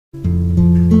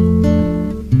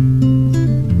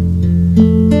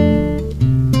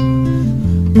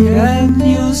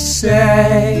you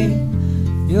say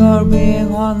you're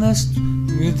being honest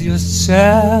with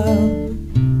yourself?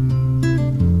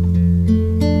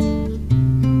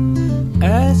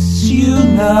 As you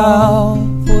know,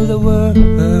 for the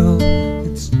world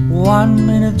it's 1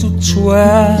 minute to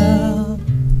 12.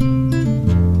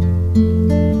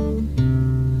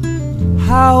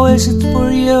 How is it for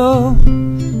you?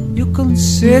 You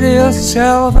consider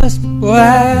yourself as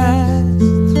blessed,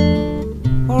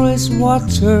 or is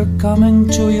water coming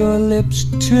to your lips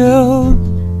too?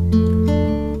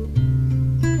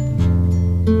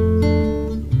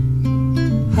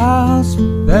 How's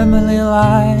family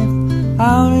life?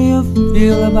 How do you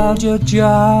feel about your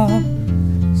job?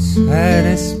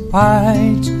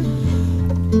 Satisfied?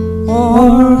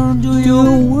 Or do you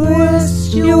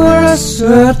wish you were a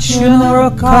surgeon or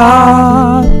a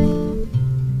cop?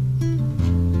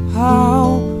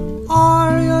 How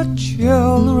are your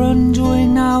children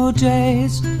doing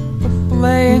nowadays? They're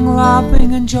playing,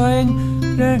 laughing, enjoying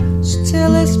their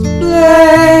stillest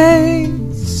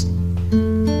place.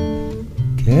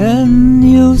 Can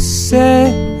you say,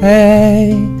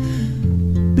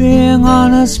 being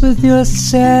honest with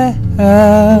yourself?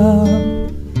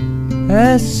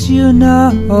 As you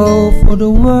know, for the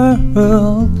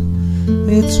world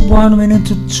it's 1 minute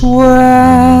to 12.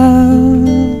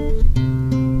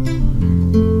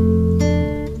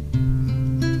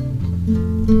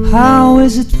 How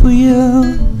is it for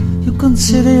you? You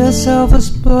consider yourself as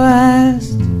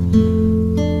blessed,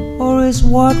 or is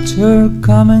water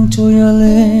coming to your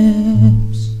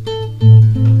lips?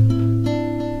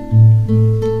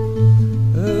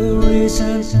 A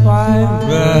recent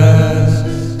virus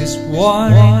is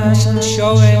warning us and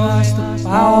showing us the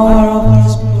power of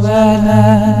this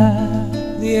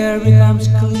planet. The air becomes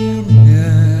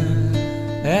cleaner,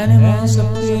 animals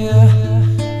appear,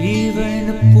 even in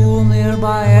the pool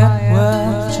nearby at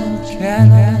Western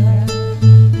Canada.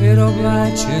 It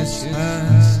obliges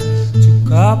us to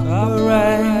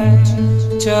cooperate,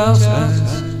 tells us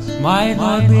might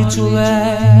not be too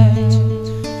late.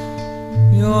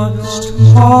 You're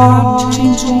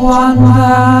starting to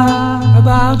wonder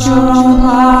about your own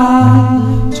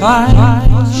life.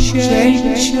 Time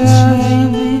changing.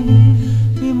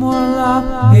 Be more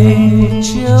loving with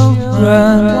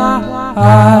children.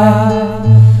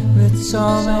 With so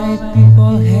many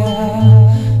people here,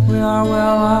 we are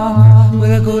well off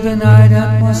with a good night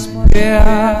atmosphere.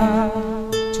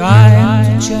 Time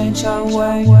to change our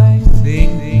way of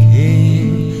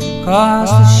thinking, 'cause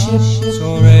the ship's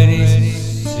already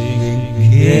sinking.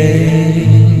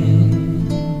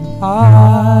 I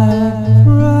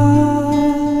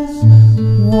trust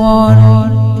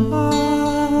warning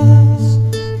us,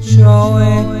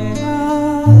 showing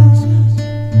us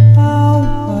how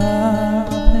well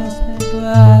this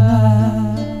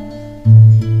planet.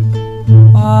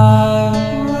 I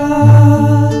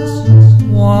trust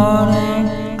warning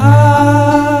us.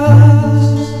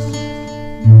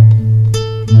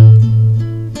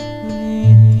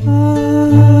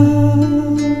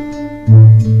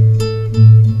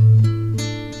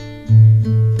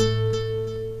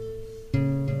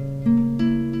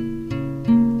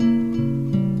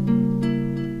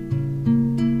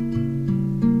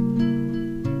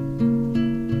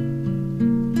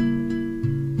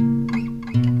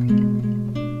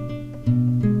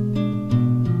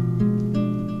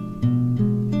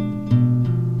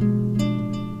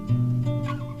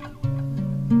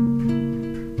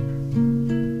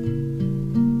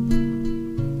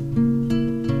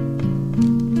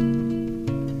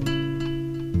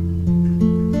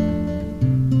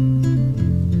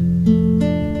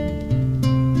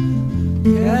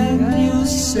 Can you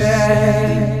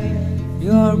say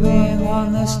you're being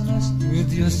honest with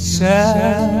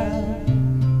yourself?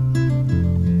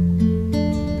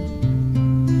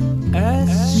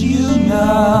 As you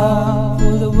know,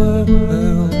 for the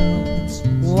world it's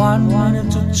 1 minute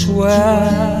to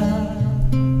 12.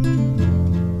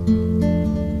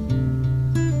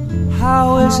 How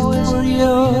is it for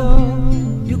you?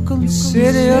 You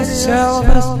consider yourself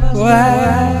as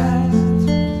blessed,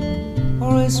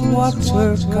 or is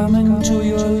water coming to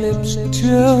your lips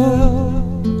too?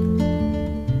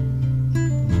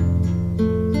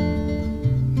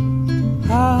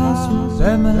 How's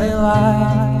family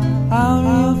life? How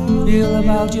do you feel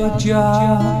about your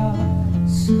job?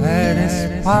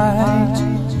 Satisfied?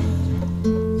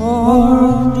 Or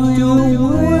do you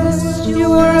wish you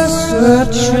were a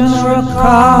surgeon or a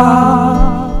cop?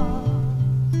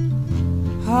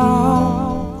 How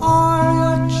are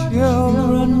your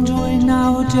children doing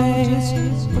nowadays?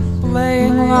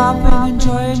 Playing, laughing,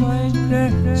 enjoying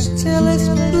their stillest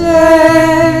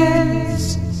place.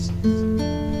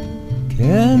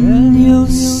 Can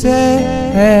you say,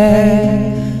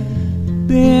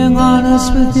 being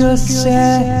honest with yourself.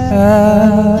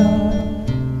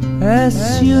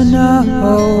 As you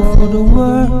know, for the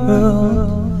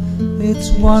world,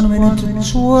 it's 1 minute to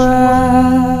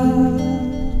 12.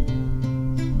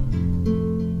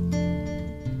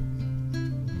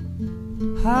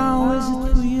 How is it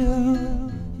for you?